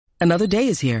Another day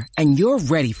is here, and you're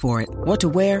ready for it. What to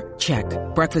wear? Check.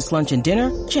 Breakfast, lunch, and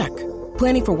dinner? Check.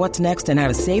 Planning for what's next and how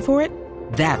to save for it?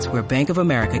 That's where Bank of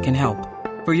America can help.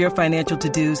 For your financial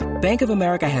to-dos, Bank of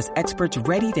America has experts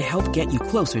ready to help get you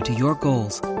closer to your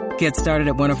goals. Get started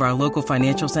at one of our local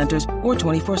financial centers or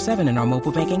 24/7 in our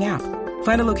mobile banking app.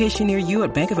 Find a location near you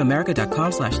at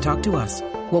bankofamerica.com/talktous.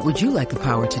 What would you like the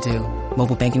power to do?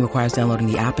 Mobile banking requires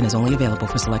downloading the app and is only available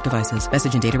for select devices.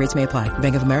 Message and data rates may apply.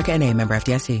 Bank of America N.A., member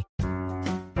FDIC.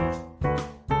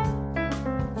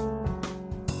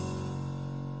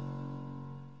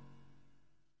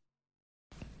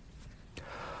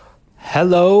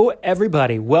 Hello,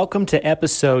 everybody. Welcome to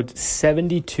episode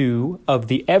 72 of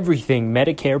the Everything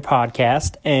Medicare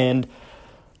podcast. And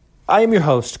I am your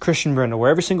host, Christian Brindle,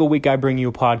 where every single week I bring you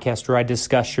a podcast where I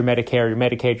discuss your Medicare, your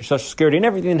Medicaid, your Social Security, and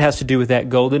everything that has to do with that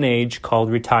golden age called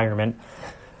retirement.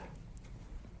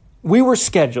 We were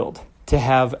scheduled to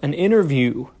have an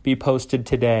interview be posted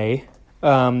today,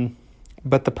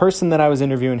 but the person that I was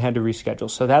interviewing had to reschedule.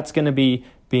 So that's going to be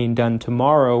being done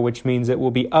tomorrow, which means it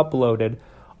will be uploaded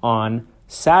on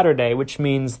Saturday, which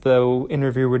means the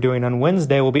interview we're doing on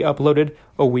Wednesday will be uploaded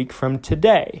a week from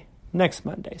today, next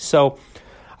Monday. So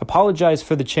apologize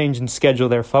for the change in schedule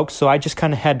there, folks. So I just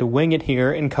kind of had to wing it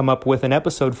here and come up with an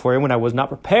episode for you when I was not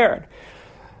prepared.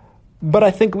 But I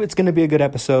think it's going to be a good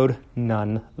episode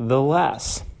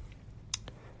nonetheless.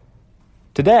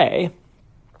 Today,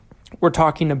 we're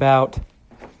talking about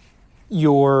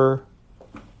your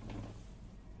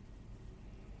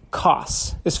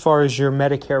costs as far as your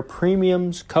Medicare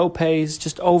premiums, copays,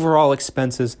 just overall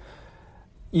expenses.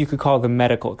 You could call them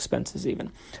medical expenses even.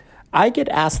 I get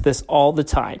asked this all the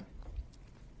time,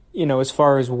 as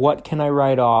far as what can I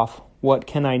write off? What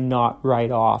can I not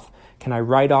write off? Can I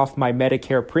write off my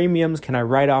Medicare premiums? Can I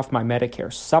write off my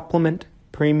Medicare supplement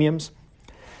premiums?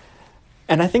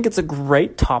 And I think it's a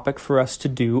great topic for us to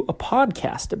do a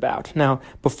podcast about. Now,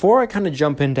 before I kind of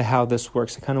jump into how this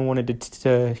works, I kind of wanted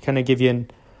to kind of give you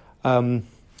I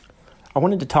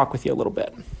wanted to talk with you a little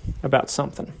bit about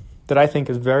something that I think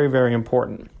is very, very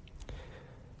important.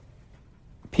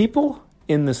 People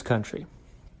in this country,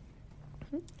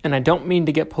 and I don't mean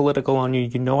to get political on you.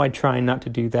 You know I try not to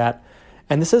do that.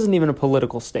 And this isn't even a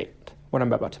political statement, what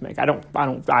I'm about to make. I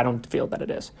don't feel that it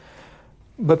is.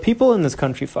 But people in this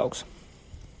country, folks,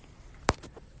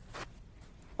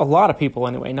 a lot of people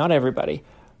anyway, not everybody,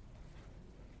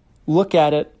 look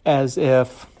at it as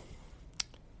if,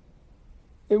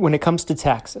 when it comes to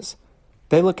taxes,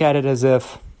 they look at it as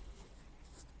if,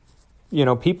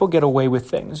 people get away with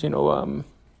things,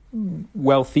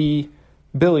 wealthy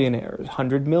billionaires,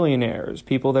 100 millionaires,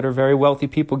 people that are very wealthy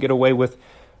people get away with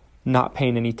not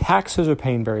paying any taxes or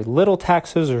paying very little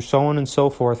taxes or so on and so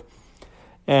forth.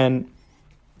 And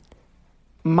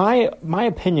my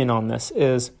opinion on this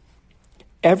is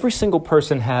every single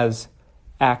person has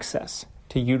access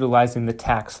to utilizing the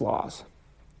tax laws.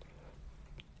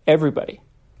 Everybody.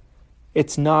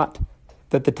 It's not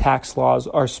that the tax laws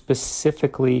are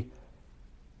specifically,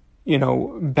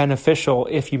 beneficial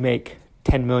if you make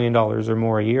 $10 million or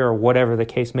more a year or whatever the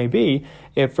case may be,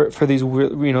 if for these,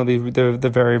 the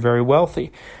very, very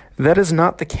wealthy. That is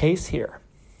not the case here.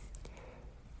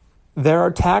 There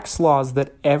are tax laws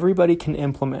that everybody can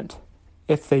implement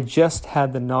if they just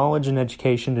had the knowledge and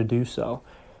education to do so.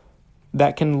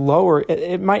 That can lower,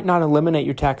 it might not eliminate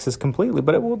your taxes completely,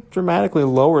 but it will dramatically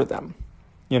lower them.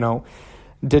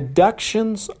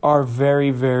 Deductions are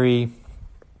very, very,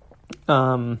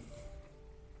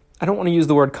 I don't want to use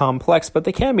the word complex, but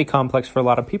they can be complex for a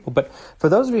lot of people. But for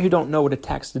those of you who don't know what a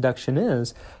tax deduction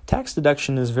is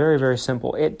very, very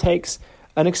simple. It takes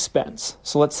an expense,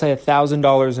 so let's say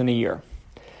 $1,000 in a year,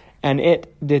 and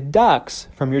it deducts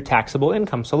from your taxable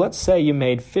income. So let's say you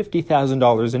made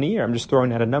 $50,000 in a year. I'm just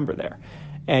throwing out a number there.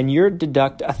 And you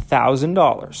deduct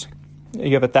 $1,000.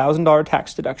 You have $1,000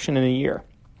 tax deduction in a year.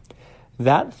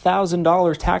 That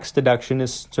 $1,000 tax deduction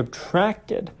is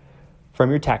subtracted from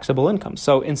your taxable income.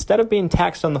 So instead of being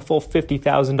taxed on the full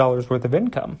 $50,000 worth of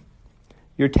income,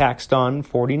 you're taxed on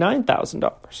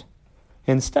 $49,000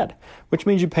 instead, which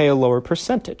means you pay a lower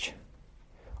percentage.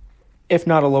 If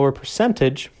not a lower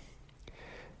percentage,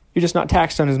 you're just not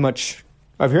taxed on as much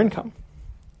of your income,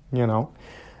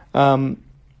 The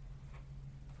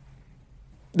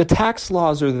tax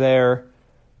laws are there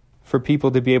for people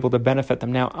to be able to benefit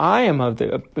them. Now, I am of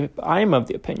the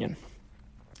opinion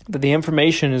that the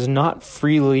information is not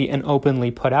freely and openly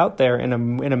put out there in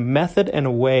a method and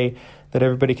a way that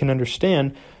everybody can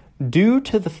understand, due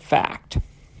to the fact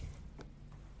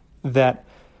that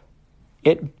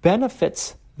it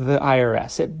benefits the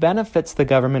IRS. It benefits the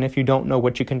government if you don't know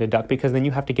what you can deduct, because then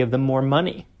you have to give them more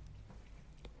money.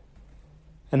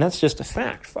 And that's just a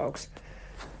fact, folks.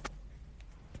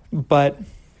 But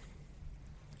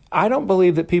I don't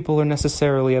believe that people are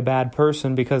necessarily a bad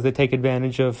person because they take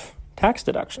advantage of tax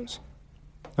deductions.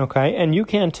 Okay? And you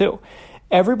can too.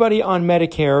 Everybody on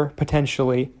Medicare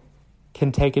potentially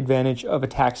can take advantage of a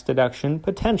tax deduction,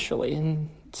 potentially. And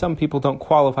some people don't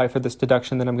qualify for this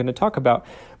deduction that I'm going to talk about.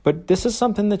 But this is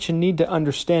something that you need to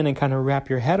understand and kind of wrap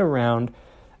your head around,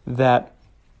 that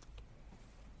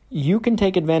you can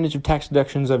take advantage of tax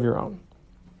deductions of your own.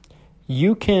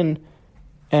 You can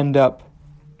end up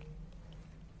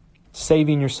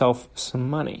saving yourself some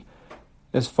money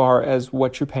as far as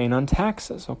what you're paying on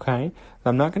taxes, okay?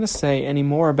 I'm not going to say any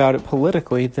more about it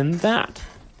politically than that.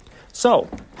 So,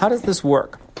 how does this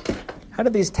work? How do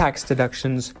these tax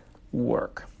deductions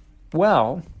work?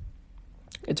 Well,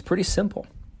 it's pretty simple.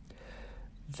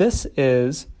 This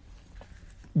is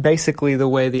basically the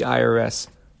way the IRS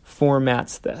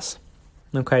formats this.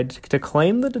 Okay, to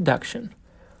claim the deduction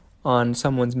on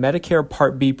someone's Medicare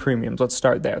Part B premiums, let's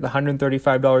start there, the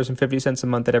 $135.50 a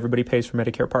month that everybody pays for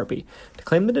Medicare Part B. To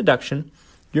claim the deduction,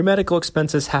 your medical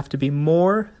expenses have to be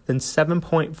more than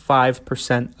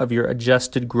 7.5% of your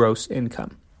adjusted gross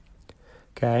income.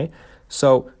 Okay,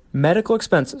 so medical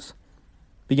expenses,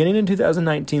 beginning in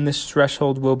 2019, this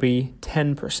threshold will be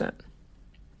 10%.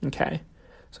 Okay,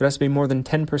 so it has to be more than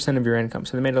 10% of your income.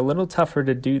 So they made it a little tougher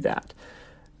to do that.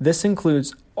 This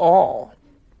includes all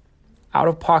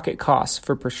out-of-pocket costs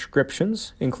for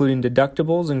prescriptions, including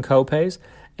deductibles and copays,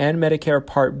 and Medicare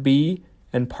Part B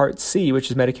and Part C,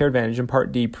 which is Medicare Advantage, and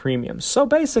Part D premiums. So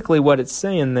basically what it's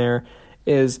saying there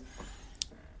is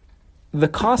the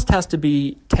cost has to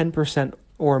be 10%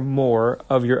 or more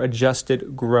of your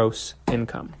adjusted gross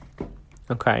income.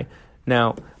 Okay.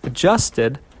 Now,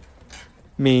 adjusted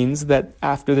means that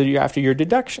after your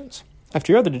deductions,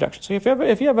 after your other deductions. So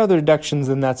if you have other deductions,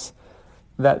 then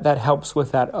that helps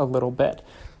with that a little bit.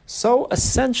 So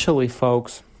essentially,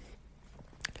 folks,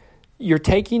 you're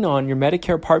taking on your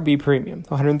Medicare Part B premium,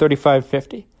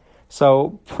 $135.50.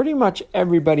 So pretty much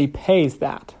everybody pays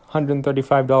that,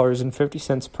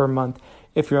 $135.50 per month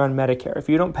if you're on Medicare. If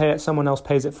you don't pay it, someone else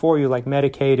pays it for you, like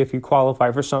Medicaid, if you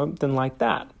qualify for something like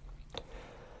that.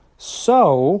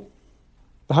 So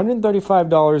the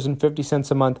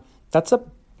 $135.50 a month, that's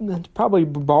probably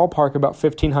ballpark about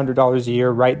 $1,500 a year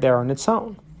right there on its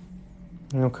own.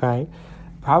 Okay?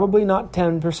 Probably not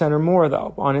 10% or more,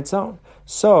 though, on its own.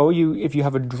 So if you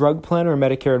have a drug plan or a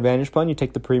Medicare Advantage plan, you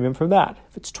take the premium from that.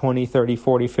 If it's $20, $30,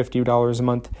 $40, $50 a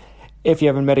month. If you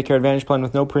have a Medicare Advantage plan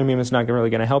with no premium, it's not really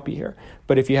going to help you here.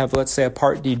 But if you have, let's say, a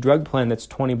Part D drug plan that's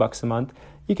 $20 a month,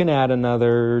 you can add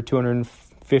another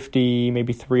 $250,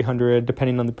 maybe $300,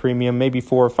 depending on the premium, maybe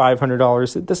 $400 or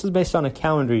 $500. This is based on a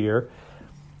calendar year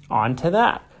onto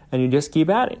that. And you just keep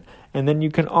adding. And then you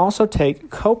can also take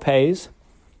copays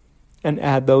and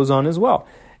add those on as well.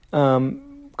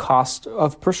 Cost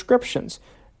of prescriptions,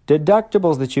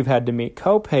 deductibles that you've had to meet,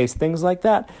 copays, things like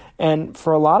that. And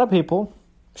for a lot of people,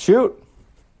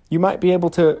 you might be able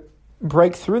to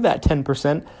break through that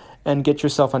 10% and get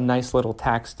yourself a nice little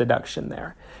tax deduction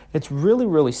there. It's really,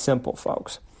 really simple,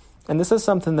 folks. And this is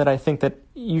something that I think that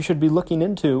you should be looking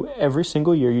into every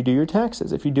single year you do your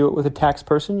taxes. If you do it with a tax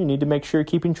person, you need to make sure you're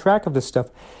keeping track of this stuff.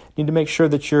 You need to make sure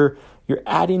that you're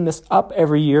adding this up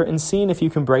every year and seeing if you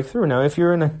can break through. Now, if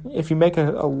you make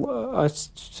a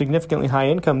significantly high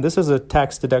income, this is a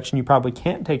tax deduction you probably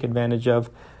can't take advantage of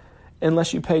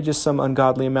unless you pay just some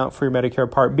ungodly amount for your Medicare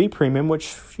Part B premium,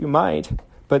 which you might,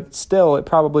 but still it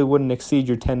probably wouldn't exceed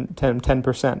your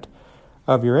 10%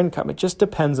 of your income. It just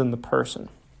depends on the person.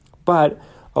 But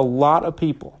a lot of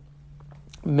people,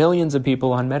 millions of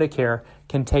people on Medicare,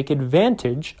 can take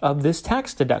advantage of this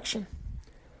tax deduction.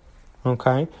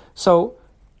 Okay? So,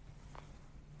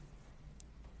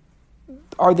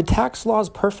 are the tax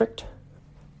laws perfect?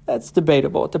 That's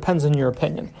debatable. It depends on your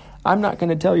opinion. I'm not going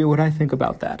to tell you what I think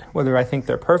about that, whether I think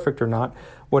they're perfect or not.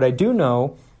 What I do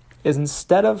know is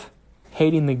instead of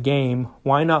hating the game,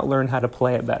 why not learn how to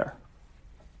play it better?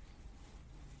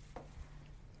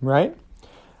 Right?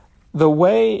 The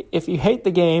way, if you hate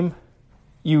the game,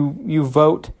 you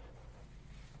vote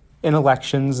in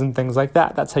elections and things like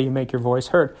that. That's how you make your voice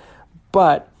heard.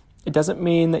 But it doesn't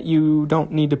mean that you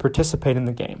don't need to participate in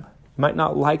the game. You might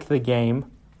not like the game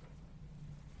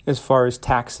as far as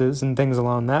taxes and things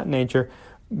along that nature,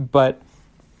 but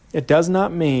it does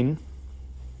not mean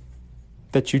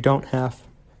that you don't have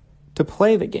to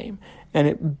play the game. And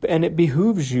it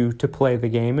behooves you to play the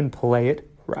game and play it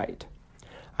right.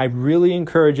 I really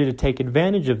encourage you to take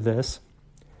advantage of this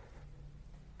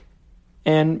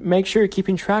and make sure you're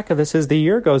keeping track of this as the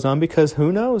year goes on, because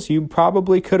who knows, you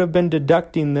probably could have been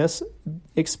deducting this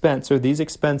expense or these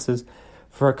expenses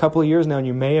for a couple of years now, and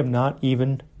you may have not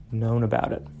even known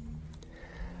about it.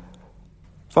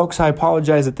 Folks, I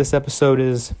apologize that this episode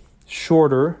is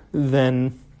shorter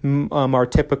than our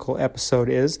typical episode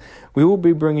is. We will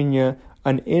be bringing you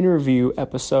an interview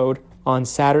episode on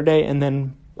Saturday and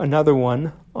then another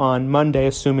one on Monday,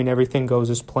 assuming everything goes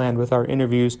as planned with our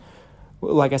interviews.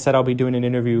 Like I said, I'll be doing an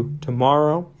interview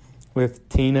tomorrow with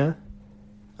Tina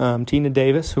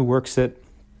Davis, who works at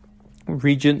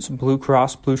Regents Blue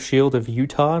Cross Blue Shield of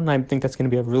Utah, and I think that's going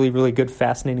to be a really, really good,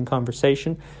 fascinating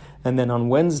conversation. And then on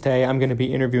Wednesday, I'm going to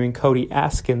be interviewing Cody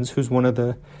Askins, who's one of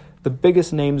the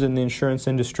biggest names in the insurance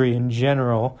industry in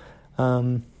general.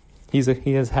 He's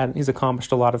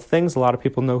accomplished a lot of things. A lot of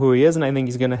people know who he is, and I think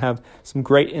he's going to have some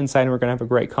great insight, and we're going to have a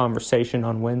great conversation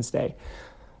on Wednesday.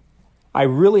 I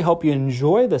really hope you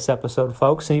enjoy this episode,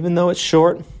 folks. And even though it's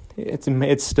short,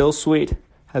 it's still sweet.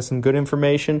 Has some good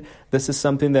information. This is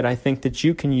something that I think that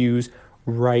you can use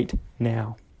right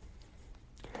now.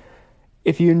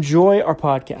 If you enjoy our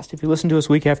podcast, if you listen to us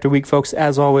week after week, folks,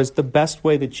 as always, the best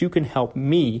way that you can help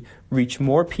me reach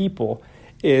more people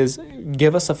is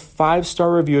give us a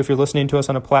 5-star review if you're listening to us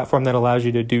on a platform that allows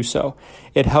you to do so.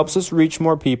 It helps us reach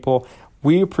more people.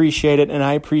 We appreciate it, and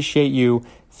I appreciate you.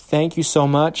 Thank you so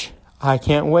much. I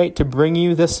can't wait to bring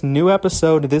you this new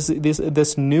episode,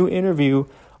 this new interview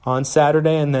on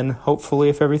Saturday, and then hopefully,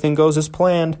 if everything goes as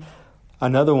planned,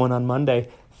 another one on Monday.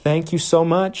 Thank you so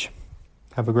much.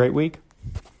 Have a great week.